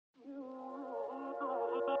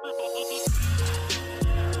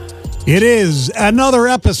It is another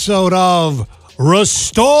episode of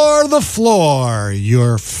Restore the Floor,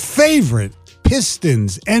 your favorite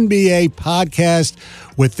Pistons NBA podcast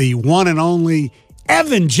with the one and only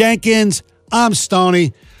Evan Jenkins. I'm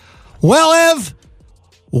Stoney. Well, Ev,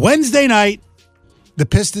 Wednesday night, the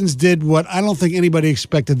Pistons did what I don't think anybody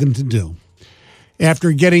expected them to do.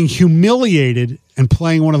 After getting humiliated and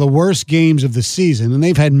playing one of the worst games of the season, and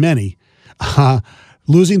they've had many,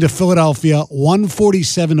 losing to Philadelphia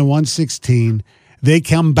 147-116, they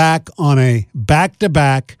come back on a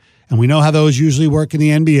back-to-back, and we know how those usually work in the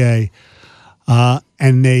NBA,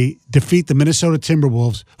 and they defeat the Minnesota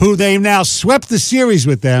Timberwolves, who they've now swept the series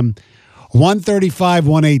with them,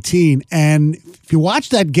 135-118. And if you watch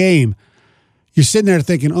that game, you're sitting there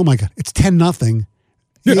thinking, oh, my God, it's 10-0.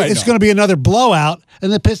 It's going to be another blowout.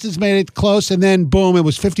 And the Pistons made it close, and then, boom, it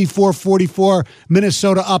was 54-44.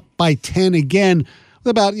 Minnesota up by 10 again with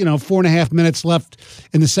about, 4.5 minutes left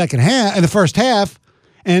in the first half.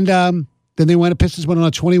 And then the Pistons went on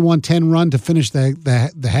a 21-10 run to finish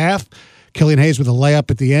the half. Killian Hayes with a layup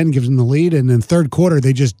at the end gives them the lead. And in third quarter,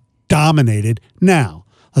 they just dominated. Now,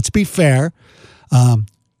 let's be fair.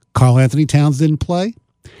 Karl Anthony Towns didn't play.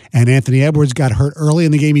 And Anthony Edwards got hurt early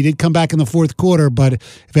in the game. He did come back in the fourth quarter, but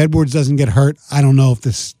if Edwards doesn't get hurt, I don't know if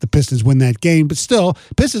the Pistons win that game. But still,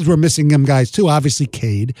 Pistons were missing them guys too. Obviously,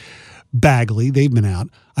 Cade, Bagley, they've been out.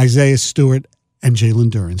 Isaiah Stewart, and Jalen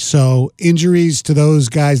Duren. So injuries to those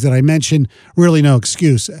guys that I mentioned, really no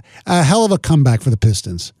excuse. A hell of a comeback for the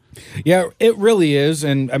Pistons. Yeah, it really is.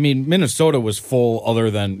 And, I mean, Minnesota was full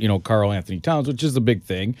other than, Karl Anthony Towns, which is a big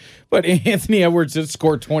thing. But Anthony Edwards did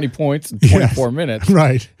score 20 points in 24 minutes.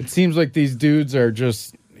 Right. It seems like these dudes are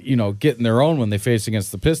just, getting their own when they face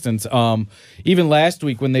against the Pistons. Even last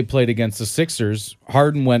week when they played against the Sixers,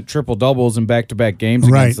 Harden went triple-doubles in back-to-back games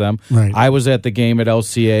against them. Right. I was at the game at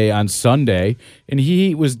LCA on Sunday, and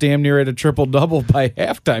he was damn near at a triple-double by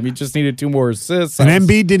halftime. He just needed 2 more assists. And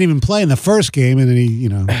Embiid didn't even play in the first game, and then he,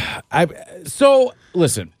 So,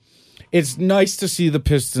 listen, it's nice to see the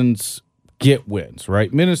Pistons get wins,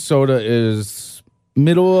 right? Minnesota is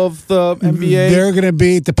middle of the NBA. They're going to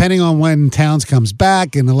be, depending on when Towns comes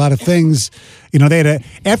back and a lot of things, they had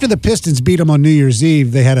after the Pistons beat them on New Year's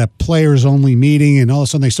Eve, they had a players-only meeting, and all of a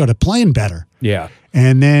sudden they started playing better. Yeah.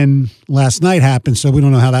 And then last night happened, so we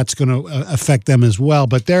don't know how that's going to affect them as well.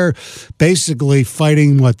 But they're basically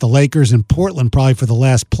fighting, the Lakers and Portland probably for the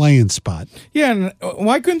last play-in spot. Yeah, and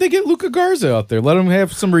why couldn't they get Luka Garza out there? Let him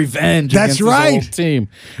have some revenge against his old team.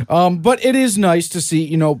 But it is nice to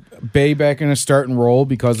see, Bay back in a starting role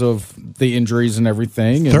because of the injuries and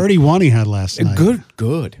everything. And 31 he had last night.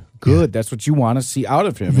 Good. Yeah. That's what you want to see out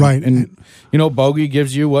of him. Right. And Bogey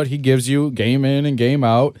gives you what he gives you game in and game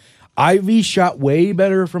out. Ivy shot way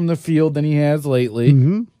better from the field than he has lately,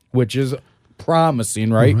 which is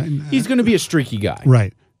promising, right? He's going to be a streaky guy.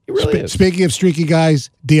 Right. He really is. Speaking of streaky guys,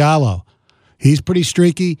 Diallo. He's pretty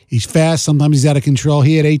streaky. He's fast. Sometimes he's out of control.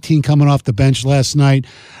 He had 18 coming off the bench last night.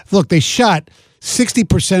 Look, they shot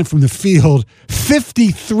 60% from the field,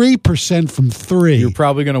 53% from three. You're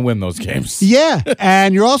probably going to win those games. Yeah,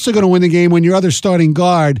 and you're also going to win the game when your other starting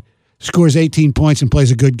guard scores 18 points and plays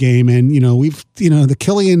a good game. And, the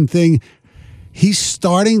Killian thing, he's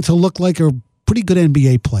starting to look like a pretty good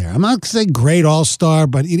NBA player. I'm not going to say great all-star,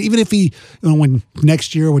 but even if he, when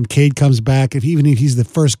next year when Cade comes back, even if he's the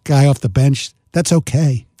first guy off the bench, that's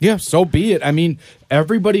okay. Yeah, so be it. I mean,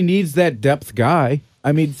 everybody needs that depth guy.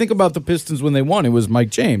 I mean, think about the Pistons when they won. It was Mike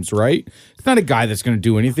James, right? It's not a guy that's going to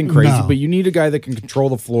do anything crazy, but you need a guy that can control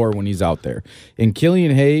the floor when he's out there. And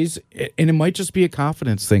Killian Hayes, and it might just be a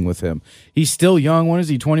confidence thing with him. He's still young. When is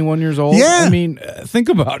he, 21 years old? Yeah. I mean, think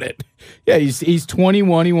about it. Yeah, he's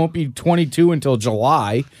 21. He won't be 22 until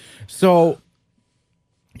July. So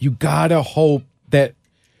you got to hope that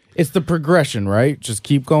it's the progression, right? Just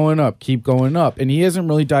keep going up. And he hasn't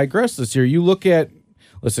really digressed this year. You look at,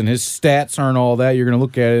 listen, his stats aren't all that. You're going to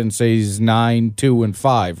look at it and say he's 9, 2, and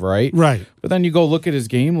 5, right? Right. But then you go look at his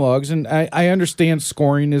game logs, and I understand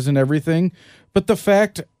scoring isn't everything, but the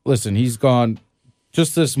fact, listen, he's gone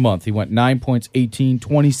just this month. He went 9 points, 18,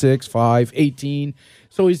 26, 5, 18.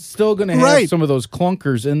 So he's still going to have some of those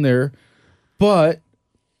clunkers in there. But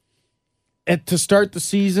to start the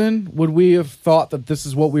seaon, would we have thought that this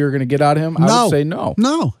is what we were going to get out of him? I would say no.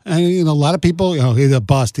 No. And, a lot of people, he's a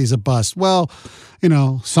bust. Well,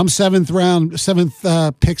 some seventh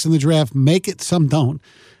picks in the draft make it, some don't.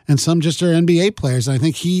 And some just are NBA players. I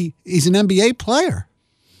think he's an NBA player.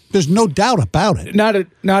 There's no doubt about it. Not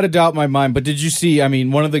a doubt in my mind. But did you see,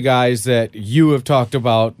 one of the guys that you have talked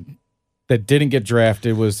about that didn't get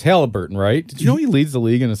drafted was Halliburton, right? Did you know he leads the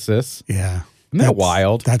league in assists? Yeah. Isn't that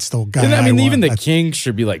wild? That's the guy. And, I mean, even the That's, Kings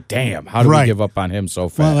should be like, damn, how do we give up on him so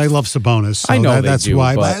fast? Well, they love Sabonis. So I know that's they do,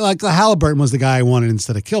 why. but like the Halliburton was the guy I wanted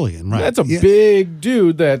instead of Killian, right? That's a big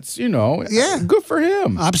dude. That's good for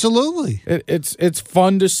him. Absolutely. It's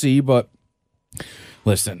fun to see, but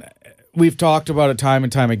listen. We've talked about it time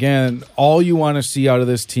and time again. All you want to see out of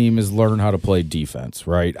this team is learn how to play defense,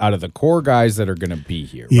 right? Out of the core guys that are going to be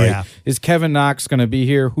here, right? Yeah. Is Kevin Knox going to be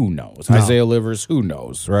here? Who knows? No. Isaiah Livers? Who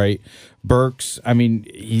knows, right? Burks, I mean,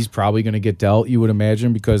 he's probably going to get dealt, you would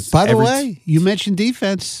imagine, because... By the way, you mentioned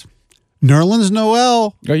defense. Nerlens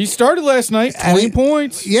Noel. He started last night, 20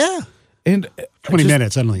 points. Yeah. And 20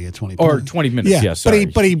 minutes. I don't think he had 20 or points. 20 minutes, yeah, sorry.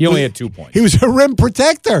 But he only had 2 points. He was a rim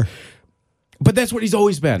protector. But that's what he's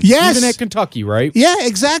always been. Yes. Even at Kentucky, right? Yeah,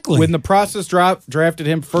 exactly. When the process drafted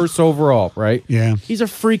him first overall, right? Yeah. He's a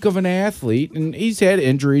freak of an athlete, and he's had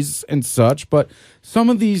injuries and such, but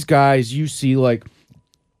some of these guys you see like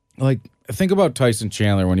think about Tyson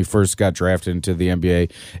Chandler when he first got drafted into the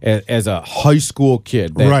NBA as a high school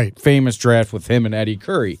kid. That famous draft with him and Eddie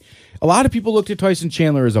Curry. A lot of people looked at Tyson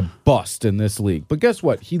Chandler as a bust in this league, but guess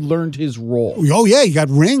what? He learned his role. Oh, yeah, he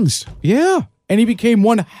got rings. Yeah. And he became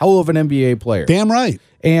one hell of an NBA player. Damn right.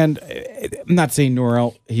 And I'm not saying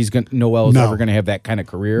Noel is ever going to have that kind of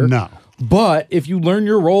career. No. But if you learn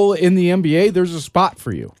your role in the NBA, there's a spot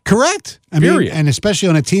for you. Correct. I mean, and especially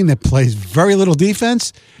on a team that plays very little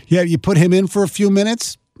defense, you put him in for a few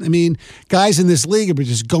minutes. I mean, guys in this league are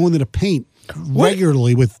just going to the paint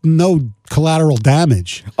regularly with no collateral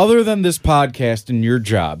damage. Other than this podcast and your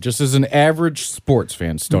job, just as an average sports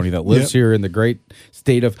fan, Stoney, that lives here in the great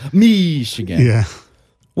state of Michigan. Yeah.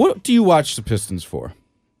 What do you watch the Pistons for?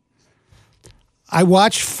 I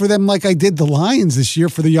watch for them like I did the Lions this year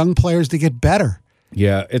for the young players to get better.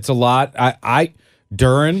 Yeah, it's a lot.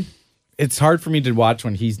 Duran, it's hard for me to watch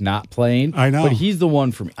when he's not playing. I know. But he's the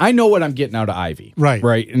one for me. I know what I'm getting out of Ivy. Right.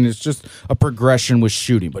 Right. And it's just a progression with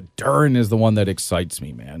shooting. But Duran is the one that excites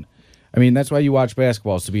me, man. I mean, that's why you watch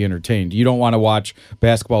basketball, is to be entertained. You don't want to watch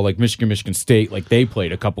basketball like Michigan State, like they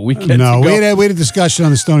played a couple weekends ago. We had a discussion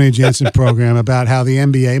on the Stoney and Jansen program about how the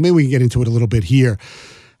NBA, maybe we can get into it a little bit here,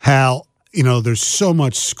 how, there's so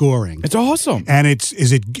much scoring. It's awesome. And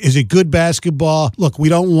is it good basketball? Look, we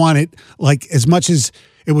don't want it like as much as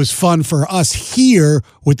it was fun for us here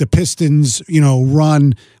with the Pistons,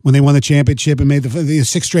 run when they won the championship and made the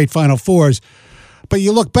 6 straight Final Fours. But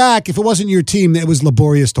you look back, if it wasn't your team, it was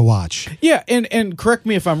laborious to watch. Yeah, and correct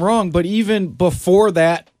me if I'm wrong, but even before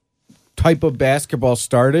that type of basketball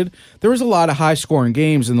started, there was a lot of high-scoring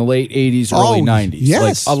games in the late 80s, early 90s.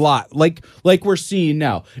 Yes. Like, a lot. Like we're seeing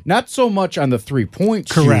now. Not so much on the three-point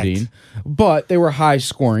shooting, but they were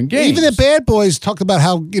high-scoring games. Even the bad boys talked about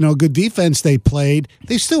how, good defense they played.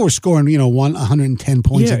 They still were scoring, 110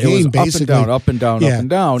 points a game, it was basically. up and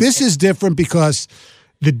down. This is different because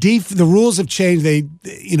the rules have changed.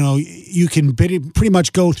 You can pretty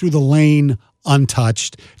much go through the lane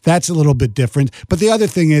untouched. That's a little bit different. But the other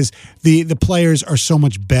thing is the players are so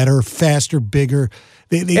much better, faster, bigger.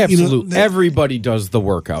 Absolutely. Everybody does the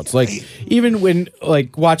workouts. Like, even when,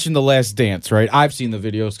 watching The Last Dance, right? I've seen the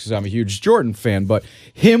videos because I'm a huge Jordan fan, but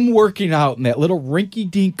him working out in that little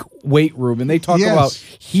rinky-dink weight room, and they talk about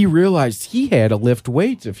he realized he had to lift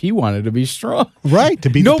weights if he wanted to be strong. Right, to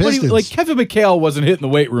beat the Pistons. Like, Kevin McHale wasn't hitting the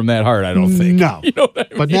weight room that hard, I don't think. No. You know what I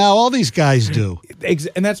mean? But now all these guys do.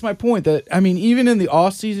 And that's my point. That, I mean, even in the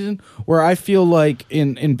offseason, where I feel like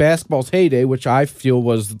in basketball's heyday, which I feel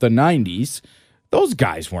was the 90s, those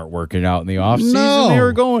guys weren't working out in the offseason. No. They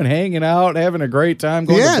were hanging out, having a great time,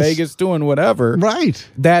 going to Vegas, doing whatever. Right.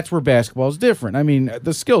 That's where basketball's different. I mean,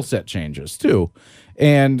 the skill set changes too.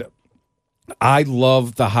 And I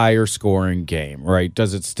love the higher scoring game, right?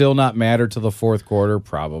 Does it still not matter to the fourth quarter?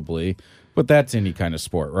 Probably. But that's any kind of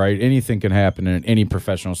sport, right? Anything can happen in any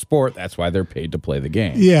professional sport. That's why they're paid to play the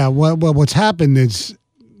game. Yeah, well what's happened is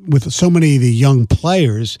with so many of the young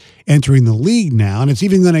players entering the league now, and it's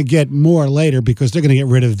even going to get more later because they're going to get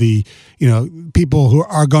rid of the, people who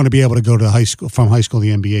are going to be able to go to high school to the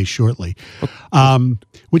NBA shortly,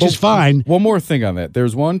 which is fine. One more thing on that.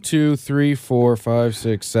 There's 1, 2, 3, 4, 5,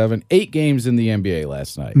 6, 7, 8 games in the NBA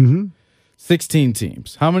last night. 16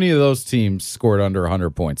 teams. How many of those teams scored under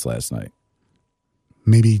 100 points last night?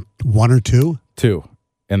 Maybe 1 or 2. 2.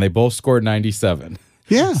 And they both scored 97.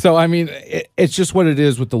 Yeah. So, I mean, it's just what it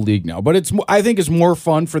is with the league now. But I think it's more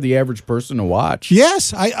fun for the average person to watch.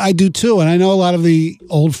 Yes, I do too. And I know a lot of the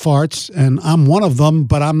old farts, and I'm one of them,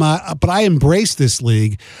 but I'm not. But I embrace this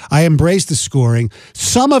league. I embrace the scoring.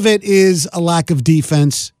 Some of it is a lack of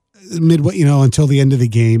defense midway, until the end of the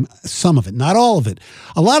game. Some of it, not all of it.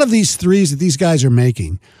 A lot of these threes that these guys are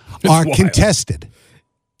making are contested.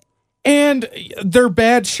 And they're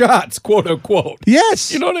bad shots, quote unquote.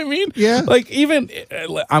 Yes. You know what I mean? Yeah. Like, even,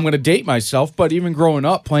 I'm going to date myself, but even growing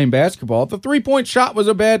up playing basketball, the 3-point shot was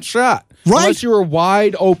a bad shot. Right. Unless you were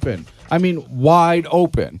wide open. I mean, wide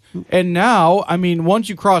open. And now, I mean, once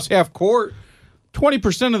you cross half court,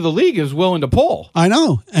 20% of the league is willing to pull. I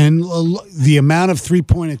know. And the amount of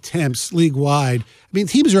 3-point attempts league-wide, I mean,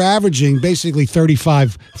 teams are averaging basically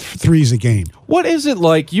 35 threes a game. What is it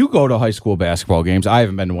like? You go to high school basketball games. I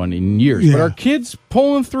haven't been to one in years. Yeah. But are kids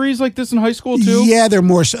pulling threes like this in high school, too? Yeah, they're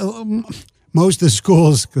more... most of the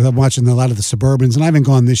schools, because I'm watching a lot of the Suburbans, and I haven't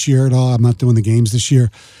gone this year at all. I'm not doing the games this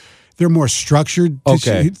year. They're more structured to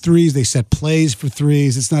shoot threes. They set plays for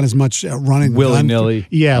threes. It's not as much running willy-nilly.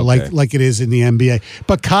 Yeah, like it is in the NBA.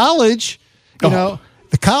 But college, you know,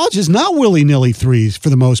 the college is not willy-nilly threes for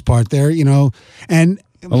the most part there, you know. And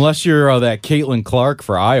unless you're that Caitlin Clark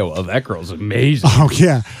for Iowa. That girl's amazing. Oh,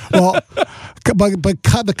 yeah. Well, but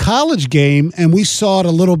the college game, and we saw it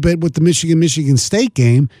a little bit with the Michigan State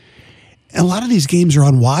game, a lot of these games are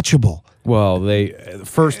unwatchable. Well,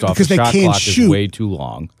 first off, because the they shot can't clock shoot. is way too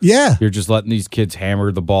long. Yeah. You're just letting these kids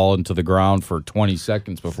hammer the ball into the ground for 20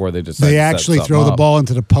 seconds before they decide They to actually set throw the up. ball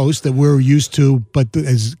into the post that we're used to, but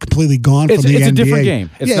is completely gone from the NBA. It's a different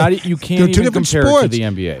game. It's not. You can't They're two even different compare sports. it to the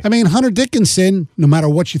NBA. I mean, Hunter Dickinson, no matter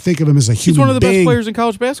what you think of him as a human He's one of the best being, players in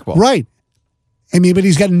college basketball. Right. I mean, but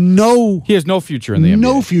he's got He has no future in the NBA.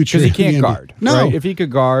 No future because he in the can't NBA. guard. No. Right? If he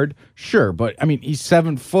could guard, sure. But I mean, he's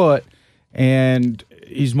 7 foot and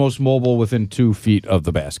he's most mobile within 2 feet of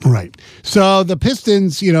the basket. Right. So the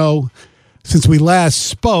Pistons, you know, since we last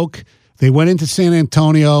spoke, they went into San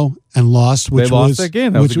Antonio and lost. Which They lost was, that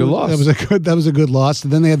game. That was a good loss. That was a good loss.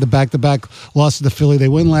 And then they had the back-to-back loss to the Philly. They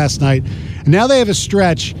win last night. And now they have a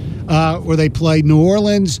stretch where they play New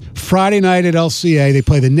Orleans Friday night at LCA. They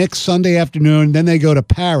play the Knicks Sunday afternoon. Then they go to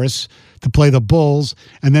Paris to play the Bulls.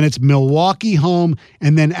 And then it's Milwaukee home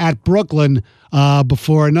and then at Brooklyn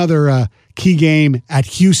before another key game at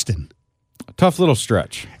Houston. Tough little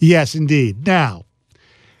stretch. Yes, indeed. Now,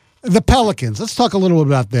 the Pelicans. Let's talk a little bit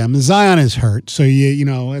about them. Zion is hurt, so you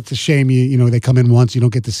know it's a shame. You know they come in once, you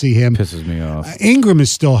don't get to see him. Pisses me off. Ingram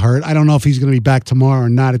is still hurt. I don't know if he's going to be back tomorrow or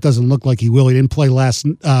not. It doesn't look like he will. He didn't play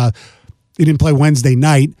He didn't play Wednesday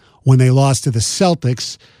night when they lost to the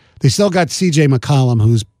Celtics. They still got C.J. McCollum,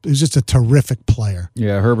 who's just a terrific player.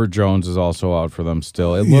 Yeah, Herbert Jones is also out for them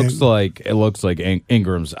still. It looks like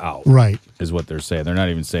Ingram's out. Right. Is what they're saying. They're not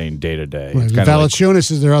even saying day to day. Right.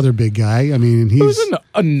 Valanciunas is their other big guy. I mean, he's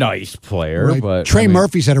a nice player, right. but Trey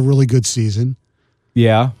Murphy's had a really good season.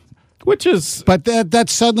 Yeah, which is but that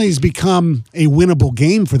suddenly has become a winnable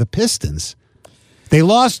game for the Pistons. They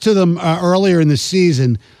lost to them earlier in the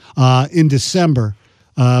season in December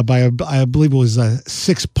by I believe it was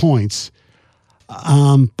 6 points.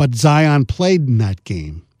 But Zion played in that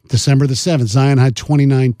game, December the 7th. Zion had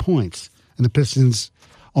 29 points, and the Pistons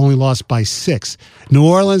only lost by 6. New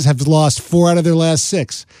Orleans have lost 4 out of their last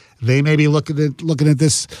 6. They may be looking at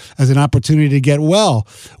this as an opportunity to get well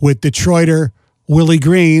with Detroiter Willie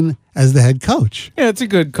Green as the head coach. Yeah, it's a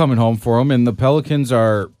good coming home for them, and the Pelicans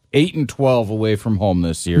are 8-12 away from home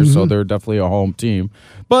this year, so they're definitely a home team.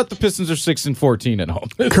 But the Pistons are 6-14 at home.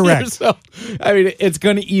 Correct. So, I mean, it's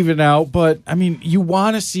going to even out. But I mean, you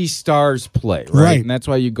want to see stars play, right? And that's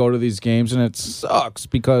why you go to these games, and it sucks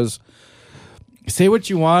because say what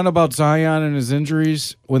you want about Zion and his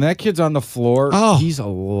injuries, when that kid's on the floor, he's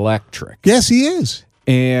electric. Yes, he is.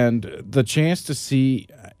 And the chance to see.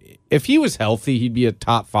 If he was healthy, he'd be a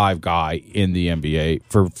top 5 guy in the NBA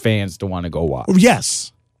for fans to want to go watch.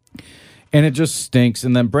 Yes. And it just stinks.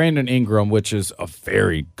 And then Brandon Ingram, which is a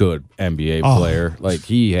very good NBA player, like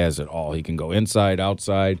he has it all. He can go inside,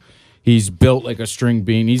 outside. He's built like a string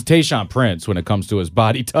bean. He's Tayshaun Prince when it comes to his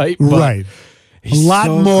body type. Right. A lot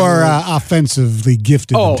more offensively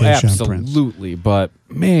gifted than Tayshaun Prince. Absolutely. But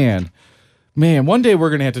man, one day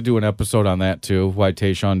we're going to have to do an episode on that too, why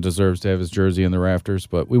Tayshaun deserves to have his jersey in the rafters.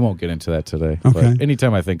 But we won't get into that today. Okay. But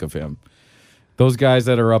anytime I think of him, those guys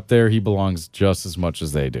that are up there, he belongs just as much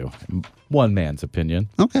as they do. One man's opinion.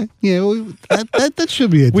 Okay. Yeah, that should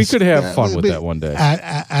be it. We could have fun with that one day.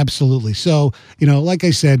 Absolutely. So, you know, like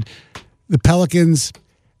I said, the Pelicans,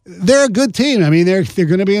 they're a good team. I mean, they're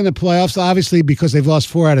going to be in the playoffs, obviously, because they've lost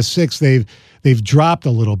 4 out of 6. They've dropped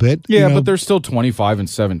a little bit. Yeah, you know? but they're still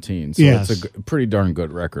 25-17, so it's a pretty darn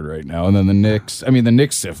good record right now. And then the Knicks, the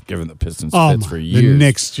Knicks have given the Pistons fits for years. The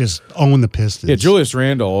Knicks just own the Pistons. Yeah, Julius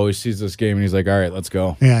Randle always sees this game and he's like, all right, let's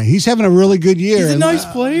go. Yeah, he's having a really good year. He's a nice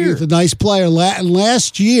player. He's a nice player.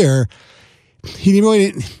 Last year, he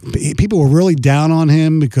really didn't. People were really down on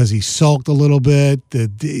him because he sulked a little bit.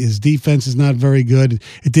 His defense is not very good.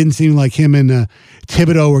 It didn't seem like him and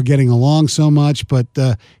Thibodeau were getting along so much, but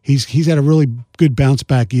he's had a really good bounce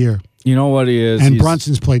back year. You know what he is? And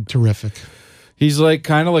Brunson's played terrific. He's like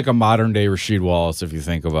kind of like a modern day Rasheed Wallace, if you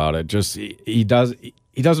think about it. Just he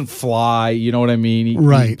doesn't fly. You know what I mean?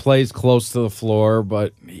 He plays close to the floor,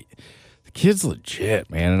 but the kid's legit,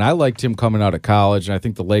 man. And I liked him coming out of college, and I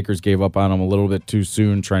think the Lakers gave up on him a little bit too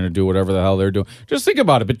soon, trying to do whatever the hell they're doing. Just think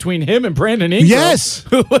about it. Between him and Brandon Ingram. Yes.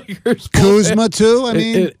 Lakers Kuzma, too. I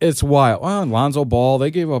mean. It's wild. Well, and Lonzo Ball, they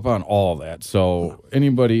gave up on all that. So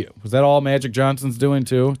anybody, was that all Magic Johnson's doing,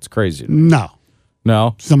 too? It's crazy. No?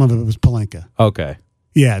 Some of it was Pelinka. Okay.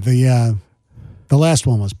 Yeah, the last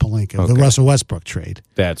one was Pelinka, the Russell Westbrook trade.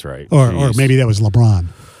 That's right. Or maybe that was LeBron.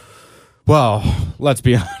 Well, let's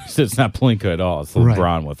be honest, it's not Pelinka at all. It's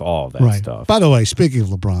LeBron with all of that stuff. By the way, speaking of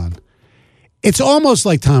LeBron, it's almost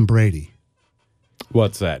like Tom Brady.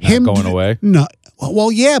 What's that? Not going away? No.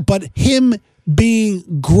 Well, yeah, but him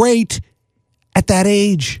being great at that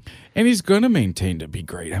age. And he's going to maintain to be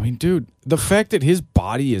great. I mean, dude, the fact that his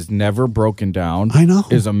body is never broken down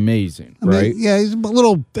is amazing, right? Yeah, he's a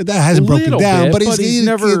little, that hasn't broken down, but he's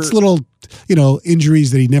never, it's little,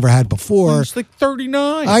 injuries that he never had before. He's like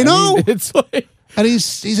 39. I know. mean, it's like, and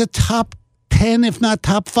he's a top 10, if not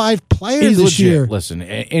top 5 player this legit. Year. Listen,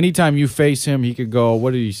 anytime you face him, he could go,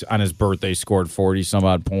 what did he, on his birthday, scored 40 some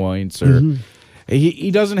odd points or. Mm-hmm.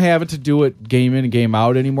 He doesn't have it to do it game in and game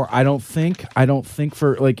out anymore. I don't think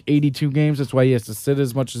for like 82 games. That's why he has to sit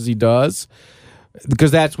as much as he does,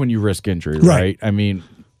 because that's when you risk injury, right? I mean,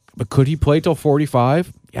 but could he play till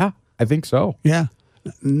 45? Yeah, I think so. Yeah,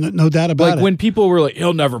 no doubt about it. Like when people were like,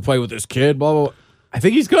 he'll never play with this kid, blah, blah, blah. I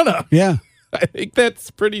think he's gonna. Yeah. I think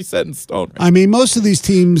that's pretty set in stone. Right? I mean, most of these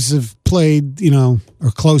teams have played, or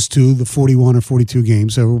close to the 41 or 42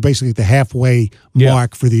 games. So we're basically at the halfway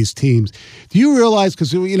mark for these teams. Do you realize,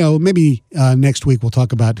 because, maybe next week we'll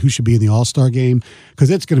talk about who should be in the All-Star game, because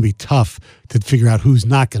it's going to be tough to figure out who's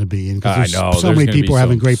not going to be in. I know. So many people are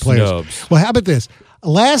having great players. Snubs. Well, how about this?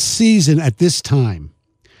 Last season at this time,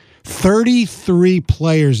 33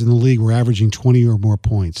 players in the league were averaging 20 or more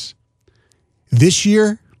points. This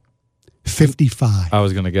year, 55. I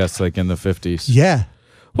was going to guess like in the 50s. Yeah.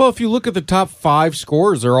 Well, if you look at the top 5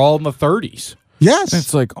 scorers, they're all in the 30s. Yes. And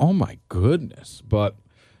it's like, oh my goodness. But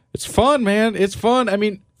it's fun, man. It's fun. I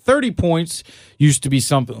mean, 30 points used to be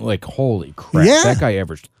something like, holy crap. Yeah. That guy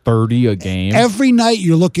averaged 30 a game. Every night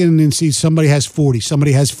you're looking and see somebody has 40,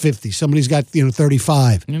 somebody has 50, somebody's got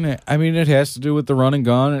 35. I mean, it has to do with the run and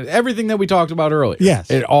gun and everything that we talked about earlier.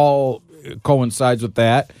 Yes. It all coincides with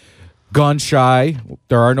that. Gun shy.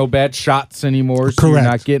 There are no bad shots anymore, so you're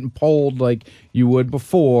not getting pulled like you would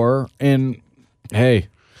before. And hey,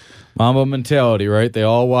 Mamba mentality, right? They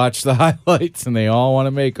all watch the highlights and they all want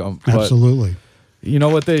to make them. Absolutely. But you know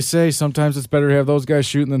what they say? Sometimes it's better to have those guys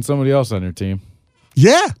shooting than somebody else on your team.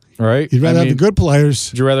 Yeah. Right? You'd rather have the good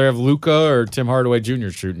players. Would you rather have Luka or Tim Hardaway Jr.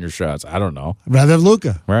 shooting your shots? I don't know. I'd rather have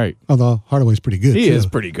Luka. Right. Although Hardaway's pretty good, He is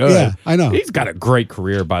pretty good. Yeah, I know. He's got a great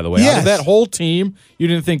career, by the way. Yes. Out of that whole team, you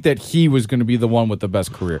didn't think that he was going to be the one with the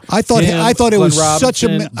best career. I thought it was Glenn such a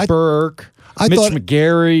Robinson, Burke, Mitch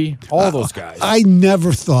McGarry, all those guys. I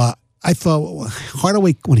never thought. I thought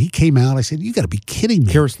Hardaway, when he came out, I said, you got to be kidding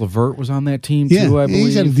me. Karis LeVert was on that team, too, I believe.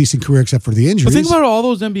 He's had a decent career except for the injuries. But think about all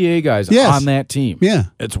those NBA guys on that team. Yeah.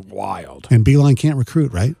 It's wild. And Beeline can't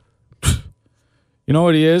recruit, right? You know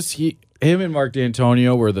what he is? Him and Mark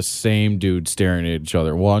D'Antonio were the same dude staring at each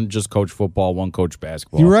other. One just coached football, one coached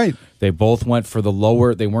basketball. You're right. They both went for the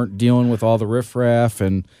lower. They weren't dealing with all the riffraff,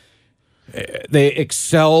 and they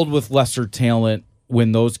excelled with lesser talent.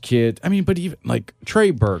 When those kids, but even like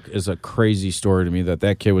Trey Burke is a crazy story to me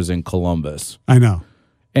that kid was in Columbus. I know.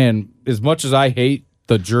 And as much as I hate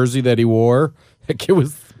the jersey that he wore, that kid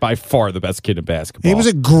was by far the best kid in basketball. He was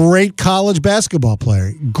a great college basketball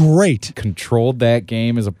player. Great. Controlled that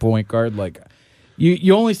game as a point guard. Like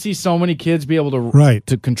you only see so many kids be able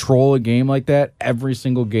to control a game like that every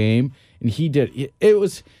single game. And he did. It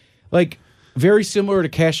was like very similar to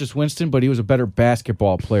Cassius Winston, but he was a better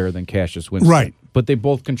basketball player than Cassius Winston. Right. But they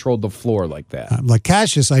both controlled the floor like that. Like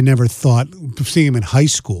Cassius, I never thought seeing him in high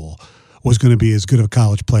school was going to be as good of a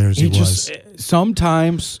college player as he was.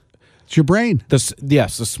 Sometimes it's your brain. The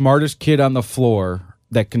smartest kid on the floor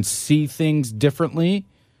that can see things differently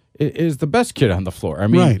is the best kid on the floor.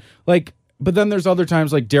 But then there's other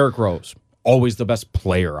times like Derrick Rose, always the best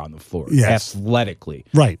player on the floor, athletically.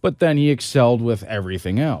 Right. But then he excelled with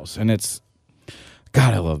everything else, and it's.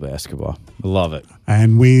 God, I love basketball. I love it.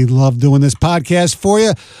 And we love doing this podcast for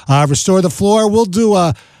you. Restore the Floor. We'll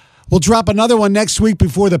We'll drop another one next week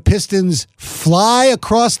before the Pistons fly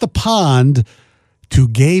across the pond to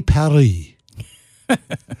Gay Paris.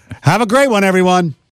 Have a great one, everyone.